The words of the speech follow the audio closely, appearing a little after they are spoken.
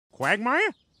Quagmire?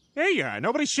 Hey,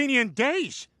 nobody's seen you in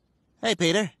days. Hey,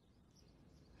 Peter.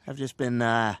 I've just been,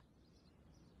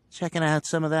 checking out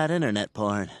some of that internet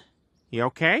porn. You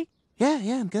okay? Yeah,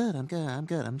 I'm good.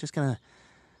 I'm just gonna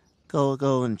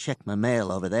go and check my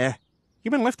mail over there.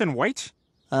 You been lifting weights?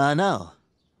 No.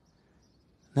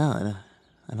 No,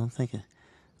 I don't think.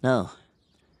 No.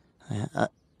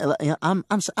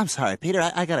 I'm sorry,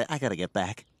 Peter. I gotta get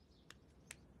back.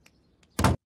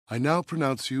 I now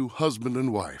pronounce you husband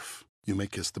and wife. You may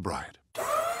kiss the bride.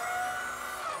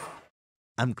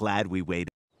 I'm glad we waited.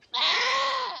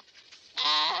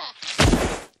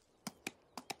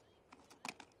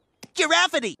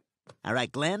 Giraffity! All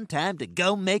right, Glenn, time to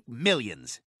go make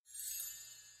millions.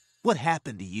 What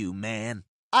happened to you, man?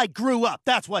 I grew up,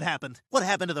 that's what happened. What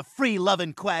happened to the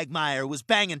free-loving Quagmire who was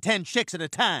banging 10 chicks at a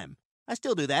time? I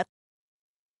still do that.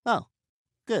 Oh,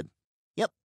 good.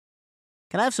 Yep.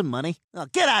 Can I have some money? Oh,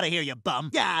 get out of here, you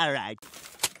bum. Yeah, all right.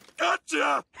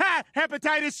 Gotcha! Ha!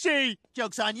 Hepatitis C!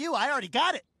 Joke's on you, I already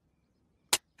got it.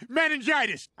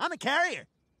 Meningitis! I'm a carrier.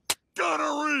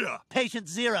 Gonorrhea! Patient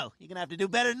 0. You're gonna have to do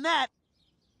better than that.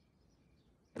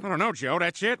 I don't know, Joe.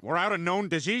 That's it. We're out of known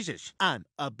diseases. I'm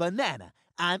a banana.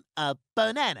 I'm a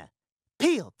banana.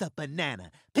 Peel the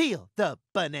banana. Peel the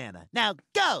banana. Now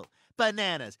go,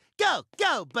 bananas. Go,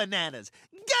 bananas.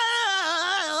 Go!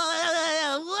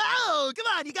 Whoa! Come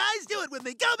on, you guys, do it with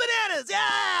me. Go, bananas!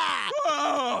 Yeah!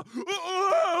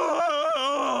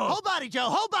 Whole body, Joe.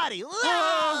 Whole body. Come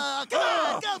on,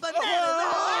 go, bananas!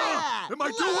 Am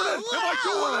I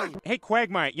doing it? Hey,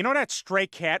 Quagmire, you know that stray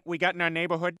cat we got in our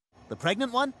neighborhood? The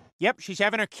pregnant one? Yep, she's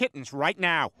having her kittens right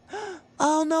now.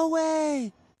 Oh, no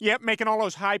way. Yep, making all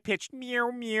those high-pitched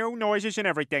meow meow noises and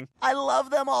everything. I love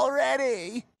them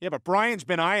already. Yeah, but Brian's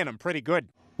been eyeing them pretty good.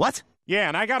 What? Yeah,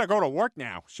 and I gotta go to work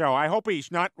now, so I hope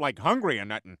he's not, like, hungry or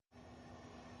nothing.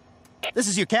 This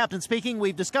is your captain speaking.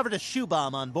 We've discovered a shoe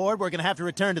bomb on board. We're gonna have to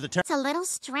return to the It's a little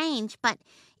strange, but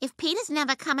if Peter's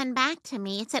never coming back to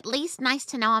me, it's at least nice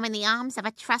to know I'm in the arms of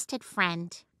a trusted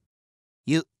friend.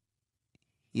 You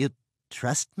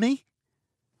trust me?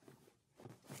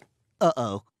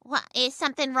 Uh-oh. What, is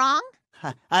something wrong?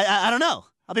 I don't know.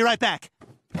 I'll be right back.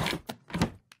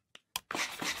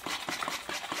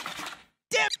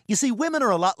 Damn! You see, women are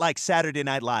a lot like Saturday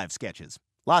Night Live sketches.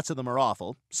 Lots of them are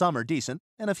awful, some are decent,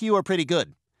 and a few are pretty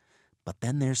good. But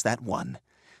then there's that one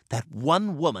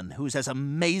woman who's as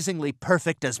amazingly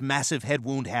perfect as Massive Head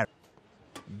Wound Harry.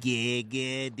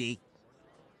 Giggity.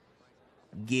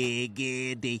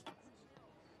 Giggity.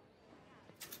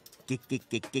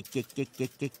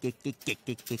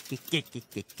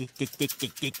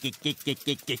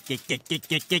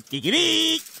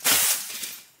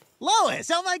 Lois,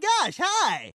 oh my gosh,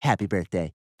 hi! Happy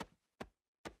birthday.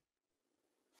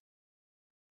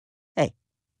 Hey,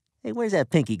 where's that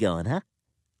Pinky going, huh?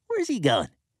 Where's he going?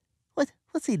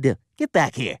 What's he do? Get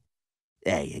back here.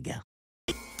 There you go.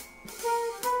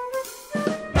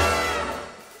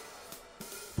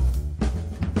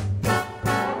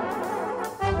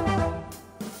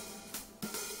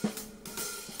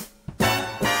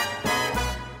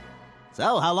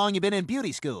 So, how long you been in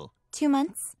beauty school? 2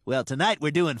 months. Well, tonight we're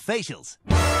doing facials.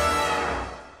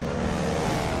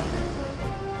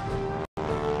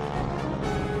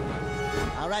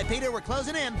 All right, Peter, we're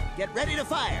closing in. Get ready to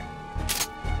fire.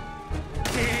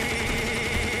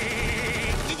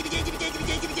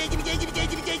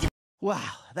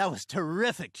 Wow, that was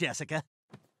terrific, Jessica.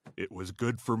 It was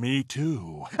good for me,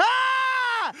 too.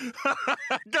 Ah!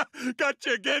 Got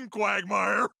you again,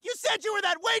 Quagmire. You said you were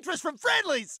that waitress from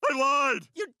Friendly's! I lied.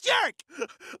 You jerk!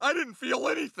 I didn't feel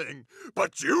anything,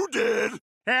 but you did.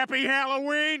 Happy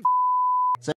Halloween!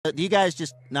 So, do you guys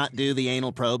just not do the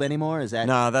anal probe anymore? Is that...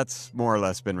 No, that's more or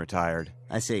less been retired.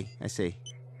 I see.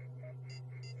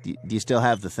 Do you still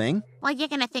have the thing? Well, you're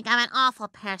gonna think I'm an awful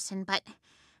person, but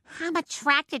I'm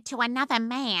attracted to another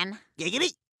man.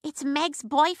 Giggity! It's Meg's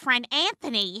boyfriend,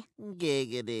 Anthony.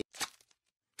 Giggity.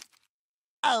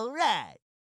 All right.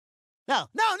 No,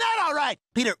 not all right!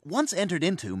 Peter, once entered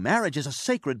into, marriage is a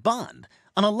sacred bond,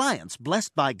 an alliance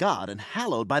blessed by God and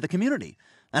hallowed by the community.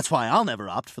 That's why I'll never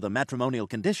opt for the matrimonial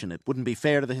condition. It wouldn't be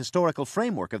fair to the historical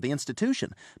framework of the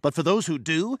institution. But for those who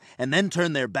do, and then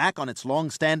turn their back on its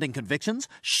long-standing convictions,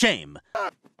 shame.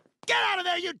 Get out of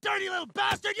there, you dirty little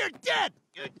bastard! You're dead!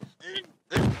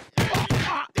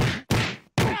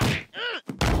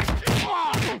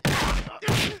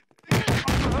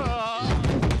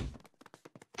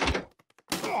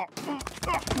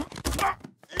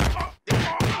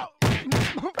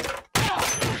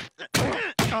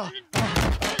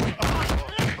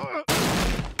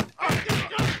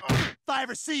 If I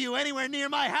ever see you anywhere near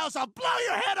my house, I'll blow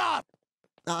your head off!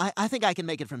 I think I can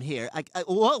make it from here.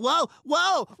 Whoa, whoa,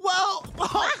 whoa, whoa,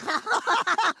 whoa!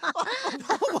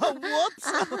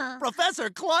 Whoops! Professor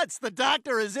Klutz, the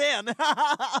doctor is in.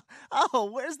 Oh,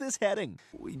 where's this heading?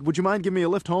 Would you mind giving me a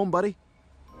lift home, buddy?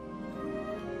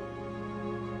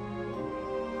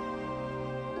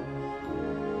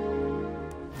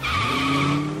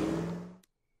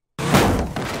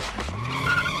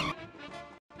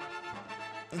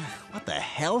 What the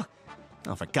hell?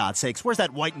 Oh, for God's sakes, where's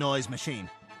that white noise machine?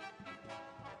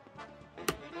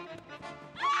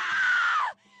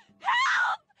 Help!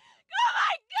 Oh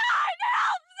my God!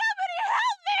 Help! Somebody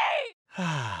help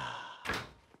me!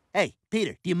 Hey,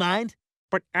 Peter, do you mind?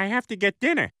 But I have to get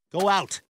dinner. Go out.